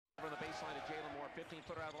baseline to Jalen Moore.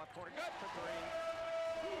 15-footer out of the left corner. Good for three.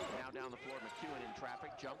 Now down the floor, McEwen in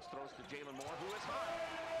traffic. Jumps, throws to Jalen Moore, who is hot.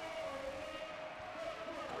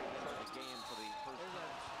 The game for the first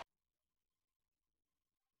time.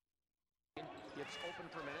 It's open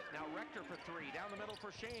for a minute. Now Rector for three. Down the middle for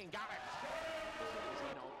Shane. Got it.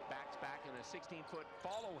 Zeno backs back in a 16-foot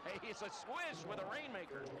fall away. It's a swish with a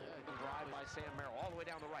rainmaker. Drive by Sam Merrill all the way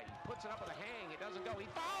down the right. He puts it up with a hang. It doesn't go. He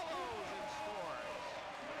follows and scores.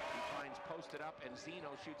 He finds posted up, and Zeno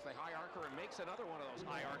shoots the high arcer and makes another one of those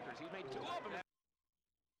high arcers. He's made two of them.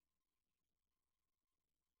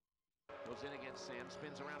 Goes in against Sam,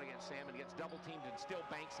 spins around against Sam, and gets double teamed and still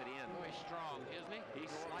banks it in. Boy, strong, isn't he? He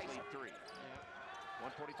sliced three. Yeah.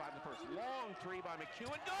 1:45 in the first. Long three by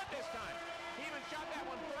McEwen. Good this time. He even shot that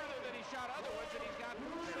one further than he shot other ones, and he's got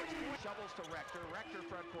 6 points. Shovels to Rector. Rector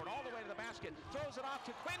front court all the way to the basket. Throws it off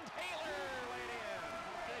to Quinn Taylor. Laid in.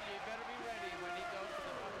 You better be ready when he goes to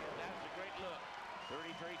the bucket. That's a great look.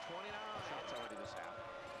 33-29. Shots already this half.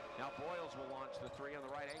 Now Boyles will launch the three on the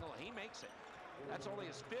right angle. He makes it. That's only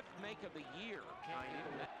his 5th make of the year.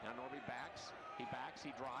 Now Norby backs. He backs. He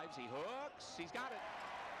drives. He hooks. He's got it.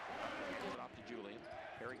 Gives it off to Julian.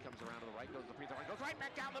 Harry comes around to the right, goes to the free throw line, goes right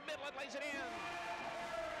back down the middle and lays it in.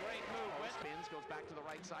 Great move. Spins, goes back to the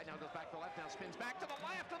right side, now goes back to the left, now spins back to the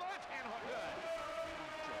left-hand hook. Good.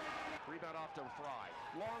 Rebound off to Fry.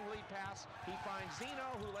 Long lead pass. He finds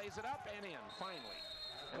Zeno, who lays it up and in, finally.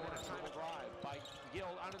 And then a time to drive by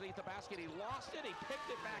Gill underneath the basket. He lost it, he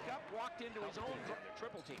picked it back up, walked into his own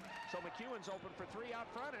triple team. So McEwen's open for three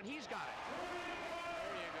out front, and he's got it.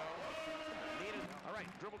 There you go. All right,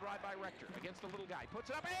 dribble drive by Rector against the little guy. Puts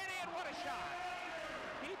it up and in. What a shot.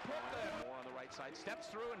 He put the more on the right side, steps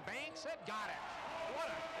through and banks it. Got it. What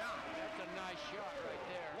a shot. That's a nice shot right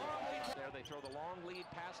there. Long lead. There they throw the long lead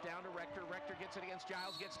pass down to Rector. Rector gets it against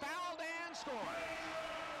Giles, gets fouled and scores.